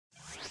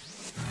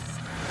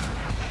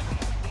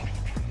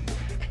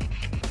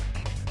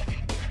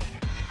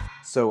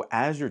So,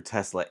 as your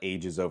Tesla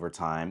ages over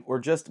time, or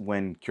just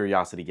when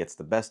curiosity gets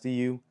the best of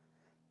you,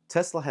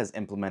 Tesla has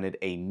implemented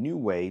a new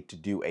way to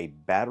do a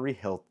battery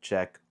health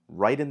check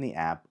right in the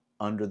app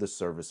under the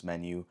service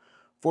menu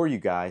for you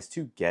guys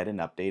to get an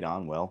update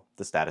on, well,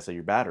 the status of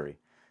your battery.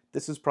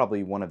 This is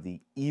probably one of the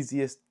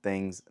easiest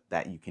things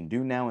that you can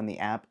do now in the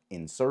app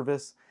in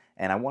service,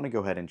 and I want to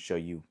go ahead and show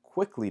you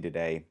quickly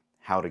today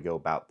how to go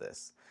about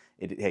this.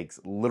 It takes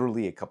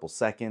literally a couple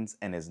seconds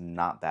and is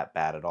not that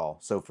bad at all.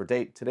 So for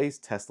today's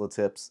Tesla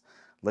tips,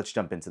 let's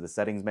jump into the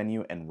settings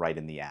menu and right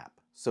in the app.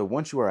 So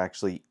once you are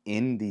actually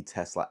in the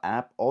Tesla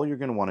app, all you're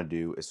going to want to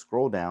do is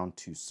scroll down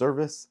to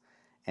service.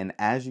 And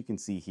as you can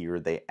see here,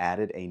 they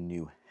added a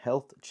new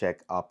health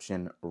check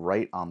option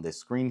right on this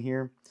screen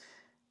here.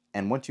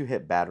 And once you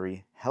hit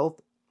battery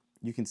health,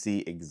 you can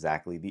see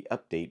exactly the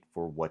update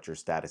for what your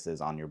status is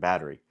on your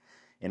battery.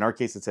 In our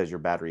case, it says your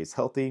battery is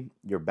healthy.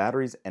 Your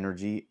battery's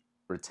energy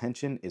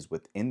retention is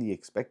within the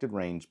expected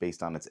range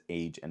based on its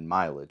age and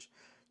mileage.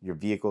 Your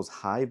vehicle's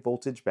high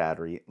voltage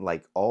battery,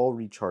 like all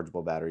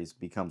rechargeable batteries,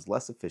 becomes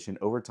less efficient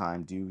over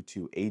time due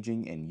to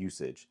aging and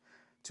usage.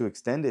 To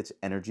extend its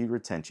energy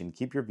retention,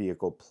 keep your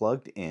vehicle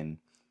plugged in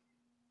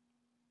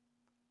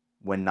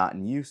when not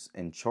in use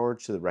and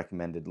charged to the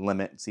recommended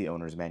limit. See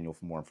owner's manual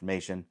for more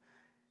information.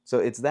 So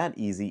it's that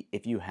easy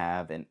if you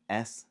have an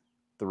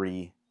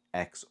S3,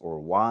 X, or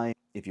Y.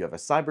 If you have a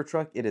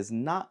Cybertruck, it is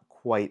not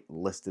quite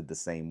listed the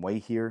same way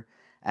here.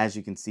 As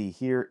you can see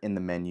here in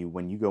the menu,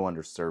 when you go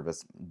under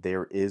service,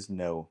 there is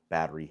no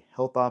battery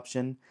health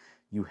option.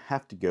 You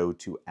have to go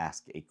to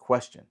ask a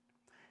question.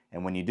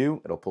 And when you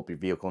do, it'll pull up your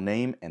vehicle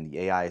name and the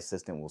AI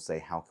assistant will say,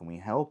 how can we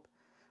help?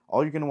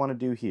 All you're going to want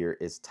to do here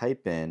is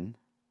type in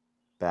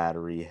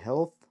battery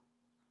health,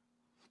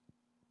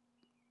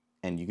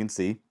 and you can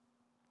see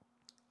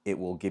it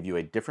will give you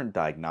a different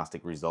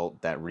diagnostic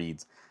result that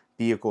reads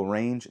vehicle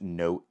range,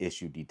 no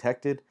issue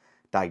detected.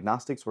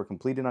 Diagnostics were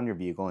completed on your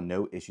vehicle and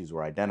no issues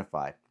were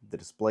identified. The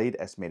displayed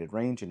estimated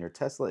range in your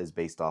Tesla is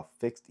based off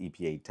fixed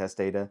EPA test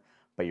data,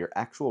 but your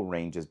actual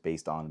range is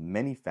based on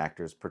many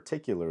factors,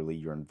 particularly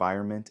your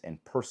environment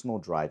and personal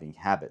driving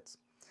habits.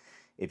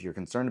 If you're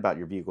concerned about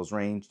your vehicle's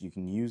range, you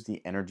can use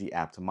the Energy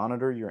app to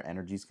monitor your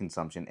energy's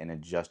consumption and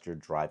adjust your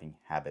driving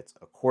habits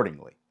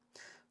accordingly.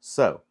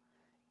 So,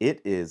 it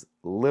is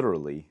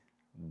literally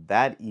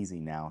that easy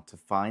now to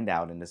find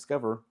out and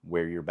discover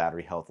where your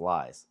battery health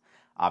lies.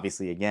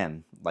 Obviously,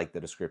 again, like the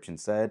description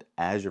said,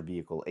 as your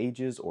vehicle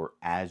ages or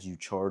as you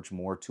charge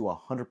more to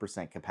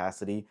 100%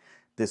 capacity,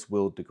 this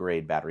will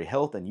degrade battery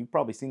health, and you've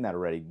probably seen that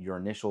already. Your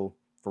initial,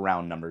 for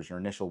round numbers, your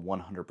initial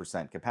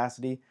 100%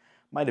 capacity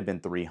might have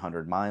been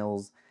 300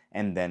 miles,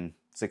 and then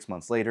 6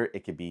 months later,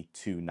 it could be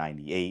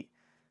 298.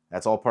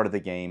 That's all part of the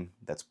game.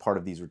 That's part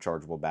of these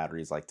rechargeable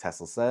batteries like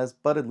Tesla says,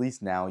 but at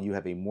least now you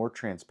have a more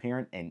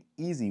transparent and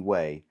easy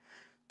way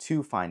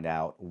to find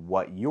out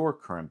what your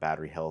current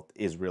battery health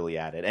is really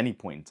at any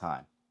point in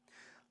time.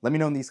 Let me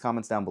know in these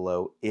comments down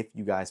below if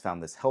you guys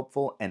found this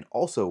helpful, and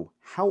also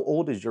how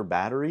old is your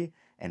battery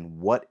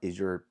and what is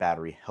your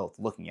battery health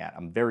looking at.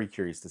 I'm very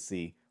curious to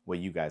see what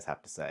you guys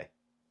have to say.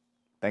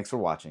 Thanks for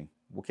watching.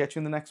 We'll catch you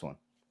in the next one.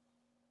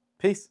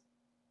 Peace.